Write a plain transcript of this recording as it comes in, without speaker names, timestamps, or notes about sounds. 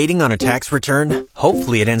Waiting on a tax return?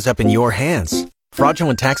 Hopefully it ends up in your hands.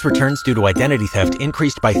 Fraudulent tax returns due to identity theft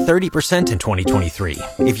increased by 30% in 2023.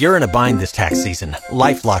 If you're in a bind this tax season,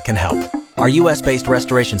 LifeLock can help. Our U.S.-based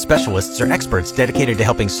restoration specialists are experts dedicated to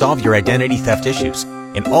helping solve your identity theft issues.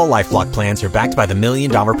 And all LifeLock plans are backed by the $1 Million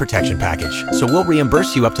Protection Package. So we'll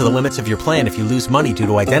reimburse you up to the limits of your plan if you lose money due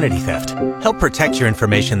to identity theft. Help protect your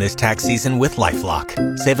information this tax season with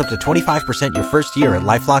LifeLock. Save up to 25% your first year at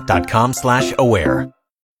LifeLock.com/aware.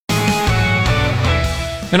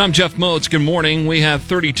 And I'm Jeff Moats. Good morning. We have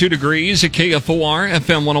 32 degrees at KFOR,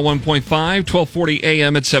 FM 101.5, 1240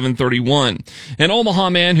 AM at 731. An Omaha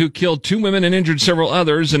man who killed 2 women and injured several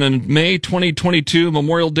others in a May 2022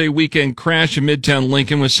 Memorial Day weekend crash in Midtown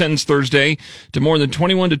Lincoln was sentenced Thursday to more than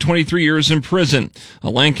 21 to 23 years in prison. A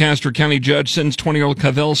Lancaster County judge sentenced 20-year-old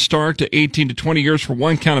Cavell Stark to 18 to 20 years for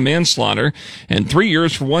 1 count of manslaughter and 3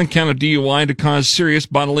 years for 1 count of DUI to cause serious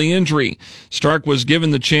bodily injury. Stark was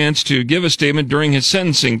given the chance to give a statement during his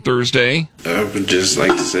sentencing Thursday. I would just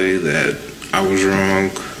like to say that I was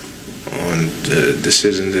wrong on the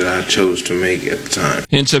decision that I chose to make at the time.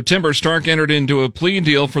 In September, Stark entered into a plea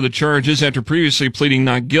deal for the charges after previously pleading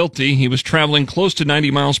not guilty. He was traveling close to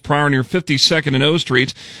 90 miles per hour near 52nd and O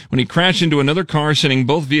Streets when he crashed into another car, sending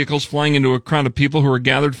both vehicles flying into a crowd of people who were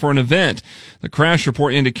gathered for an event. The crash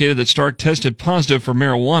report indicated that Stark tested positive for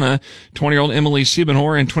marijuana. 20-year-old Emily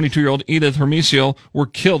Siebenhor and 22-year-old Edith Hermisio were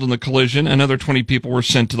killed in the collision. Another 20 people were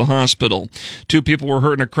sent to the hospital. 2 people were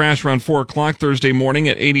hurt in a crash around 4 o'clock Thursday morning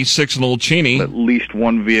at 86 and Old Cheney. At least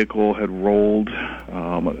one vehicle had rolled.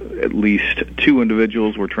 At least 2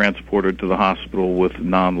 individuals were transported to the hospital with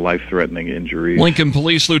non-life-threatening injuries. Lincoln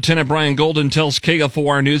Police Lieutenant Brian Golden tells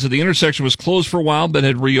KFOR News that the intersection was closed for a while but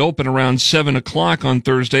had reopened around 7 o'clock on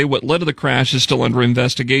Thursday. What led to the crash is still under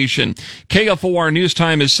investigation. KFOR News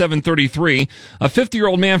time is 7:33. A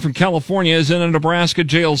 50-year-old man from California is in a Nebraska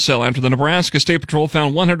jail cell after the Nebraska State Patrol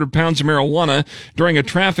found 100 pounds of marijuana during a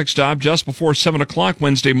traffic stop just before 7 o'clock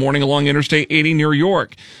Wednesday morning along Interstate 80 near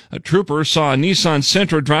York. A trooper saw a Nissan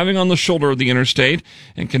Sentra driving on the shoulder of the interstate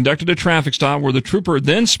and conducted a traffic stop where the trooper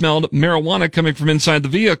then smelled marijuana coming from inside the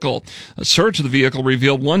vehicle. A search of the vehicle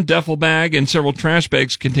revealed 1 duffel bag and several trash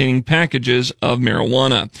bags containing packages of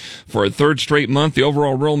marijuana. For a 3rd straight month, the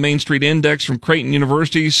overall rural Main Street index from Creighton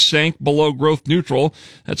University sank below growth neutral.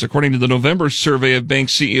 That's according to the November survey of bank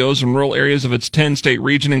CEOs in rural areas of its 10-state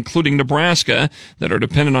region, including Nebraska, that are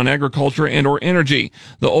dependent on agriculture and or energy.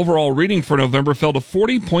 The overall reading for November fell to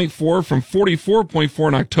 40.4 from 44.4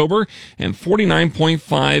 in October and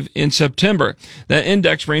 49.5 in September. That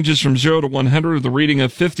index ranges from 0 to 100, with the reading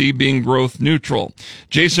of 50 being growth neutral.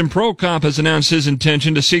 Jason Prokop has announced his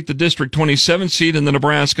intention to seek the District 27 seat in the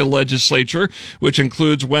Nebraska legislature, which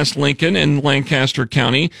includes West Lincoln and Lancaster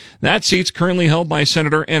County. That seat's currently held by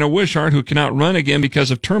Senator Anna Wishart, who cannot run again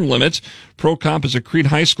because of term limits. Prokop is a Creed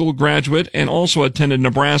High School graduate and also attended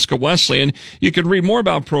Nebraska Wesleyan. You can read more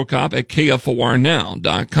about Prokop at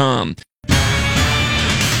KFORnow.com.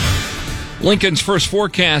 Lincoln's first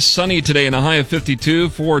forecast, sunny today and a high of 52.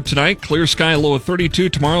 For tonight, clear sky, low of 32.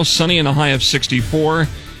 Tomorrow, sunny and a high of 64.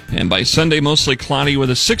 And by Sunday, mostly cloudy with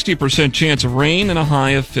a 60% chance of rain and a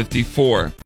high of 54.